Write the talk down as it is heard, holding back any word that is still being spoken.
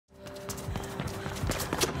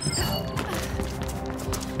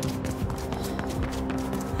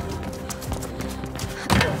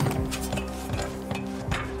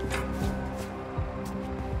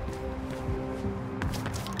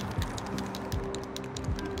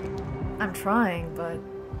I'm trying, but...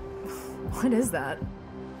 what is that?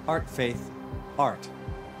 Art, Faith. Art.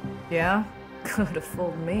 Yeah? Could have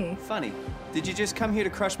fooled me. Funny. Did you just come here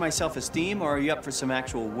to crush my self-esteem, or are you up for some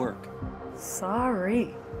actual work?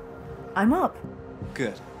 Sorry. I'm up.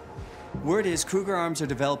 Good. Word is KRUGERARMS are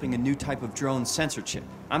developing a new type of drone sensor chip.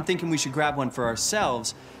 I'm thinking we should grab one for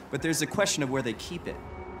ourselves, but there's a question of where they keep it.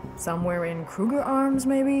 Somewhere in KRUGERARMS,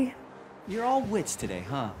 maybe? You're all wits today,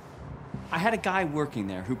 huh? I had a guy working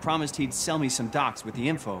there who promised he'd sell me some docs with the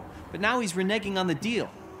info, but now he's reneging on the deal.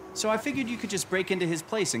 So I figured you could just break into his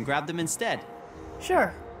place and grab them instead.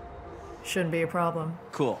 Sure. Shouldn't be a problem.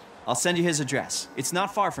 Cool. I'll send you his address. It's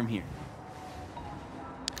not far from here.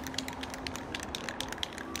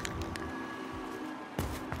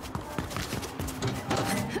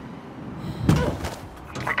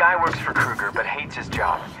 The guy works for Kruger, but hates his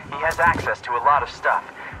job. He has access to a lot of stuff.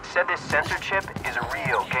 Said this sensor chip is a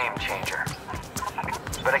real game changer.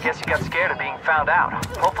 But I guess he got scared of being found out.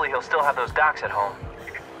 Hopefully he'll still have those docs at home.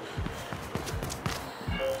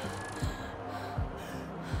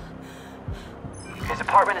 His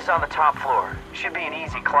apartment is on the top floor. Should be an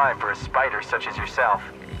easy climb for a spider such as yourself.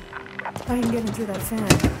 I can get in through that fan.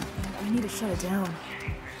 I need to shut it down.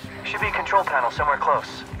 Should be a control panel somewhere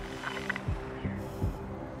close.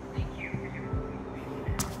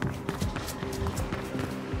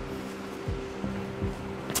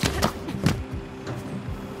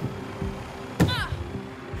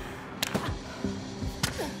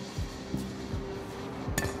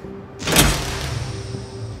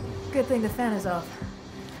 Good thing the fan is off.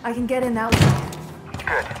 I can get in that way.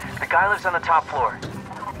 Good. The guy lives on the top floor.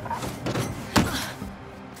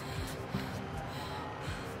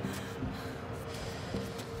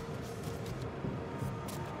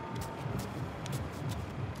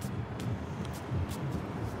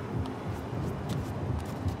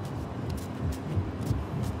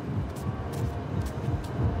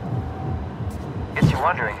 Gets you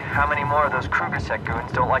wondering how many more of those KRUGERSEC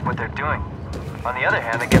goons don't like what they're doing. On the other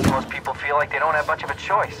hand, I guess most people feel like they don't have much of a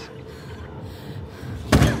choice.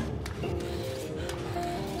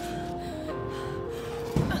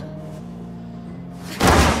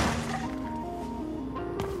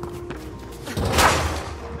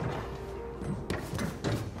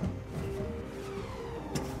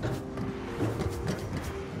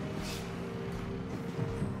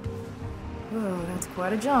 Whoa, that's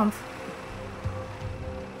quite a jump.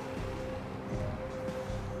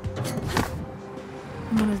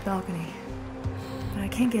 I'm on his balcony, but I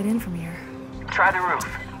can't get in from here. Try the roof.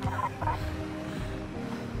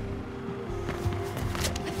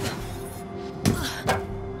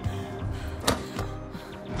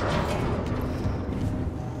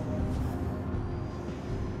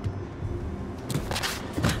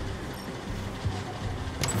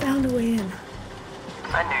 Found a way in.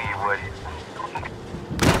 I knew you would.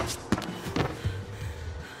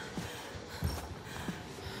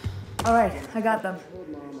 All right, I got them.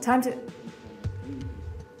 Time to...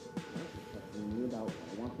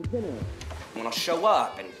 When I'll show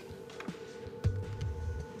up and...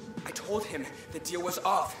 I told him the deal was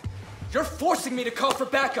off. You're forcing me to call for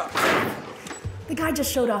backup! The guy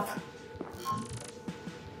just showed up.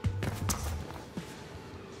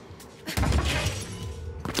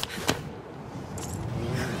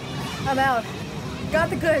 I'm out. Got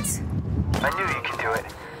the goods. I knew you could do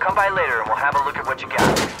it. Come by later and we'll have a look at what you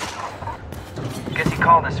got. Guess he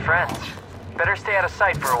called his friends. Better stay out of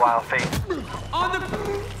sight for a while, Faith. On the...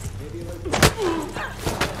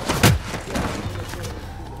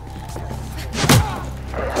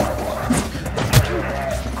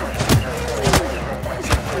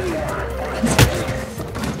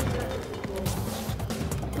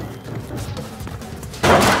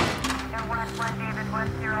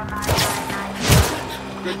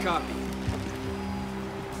 Good copy.